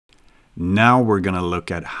Now we're going to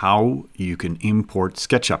look at how you can import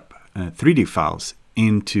SketchUp 3D files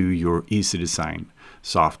into your Ecdesign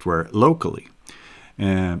software locally.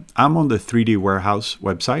 I'm on the 3D Warehouse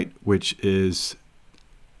website, which is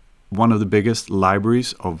one of the biggest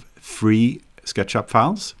libraries of free SketchUp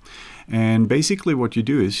files. And basically what you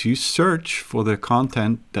do is you search for the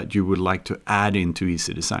content that you would like to add into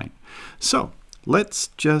Ecdesign. So let's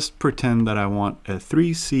just pretend that I want a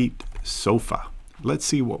 3-seat sofa. Let's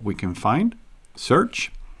see what we can find.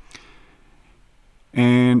 Search.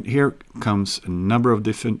 And here comes a number of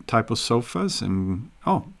different types of sofas. And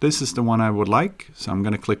oh, this is the one I would like. So I'm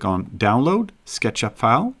going to click on Download SketchUp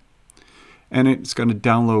file. And it's going to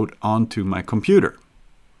download onto my computer.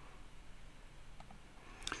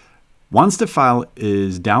 Once the file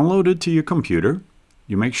is downloaded to your computer,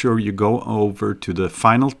 you make sure you go over to the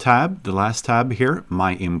final tab, the last tab here,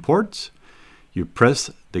 MyImports. You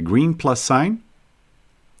press the green plus sign.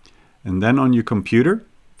 And then on your computer,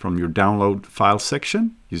 from your download file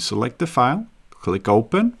section, you select the file, click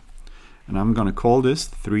open, and I'm going to call this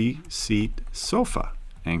 3-seat sofa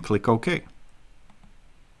and click OK.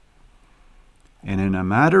 And in a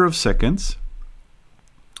matter of seconds,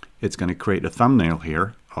 it's going to create a thumbnail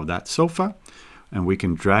here of that sofa, and we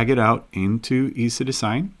can drag it out into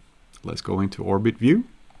Ecdesign. Let's go into Orbit View,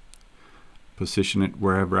 position it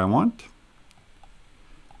wherever I want,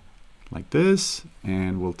 like this,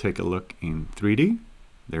 and we'll take a look in 3D.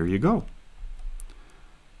 There you go.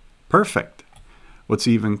 Perfect. What's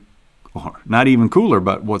even, or not even cooler,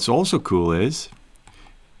 but what's also cool is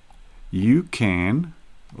you can,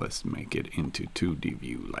 let's make it into 2D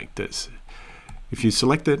view like this. If you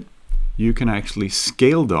select it, you can actually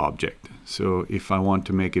scale the object. So if I want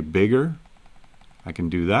to make it bigger, I can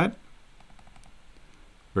do that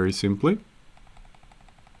very simply.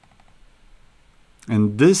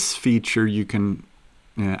 And this feature you can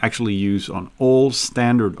actually use on all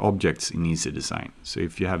standard objects in Ecdesign. So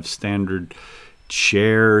if you have standard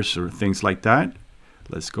chairs or things like that,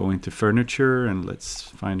 let's go into furniture and let's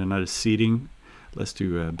find another seating. Let's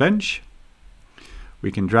do a bench.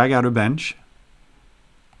 We can drag out a bench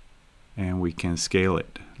and we can scale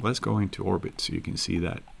it. Let's go into orbit so you can see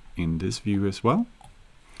that in this view as well.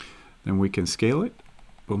 Then we can scale it,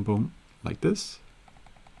 boom, boom, like this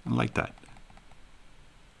and like that.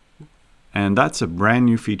 And that's a brand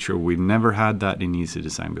new feature. We've never had that in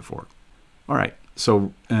Ecdesign before. All right,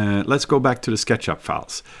 so let's go back to the SketchUp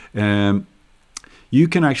files. You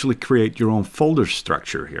can actually create your own folder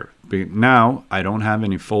structure here. Now I don't have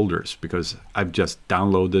any folders because I've just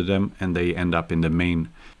downloaded them and they end up in the main.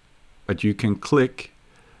 But you can click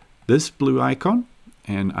this blue icon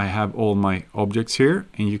and I have all my objects here,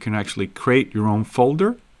 and you can actually create your own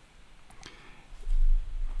folder.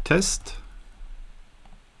 Test.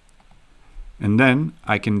 And then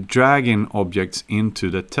I can drag in objects into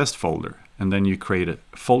the test folder, and then you create a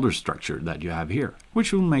folder structure that you have here,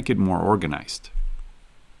 which will make it more organized.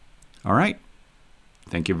 All right.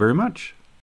 Thank you very much.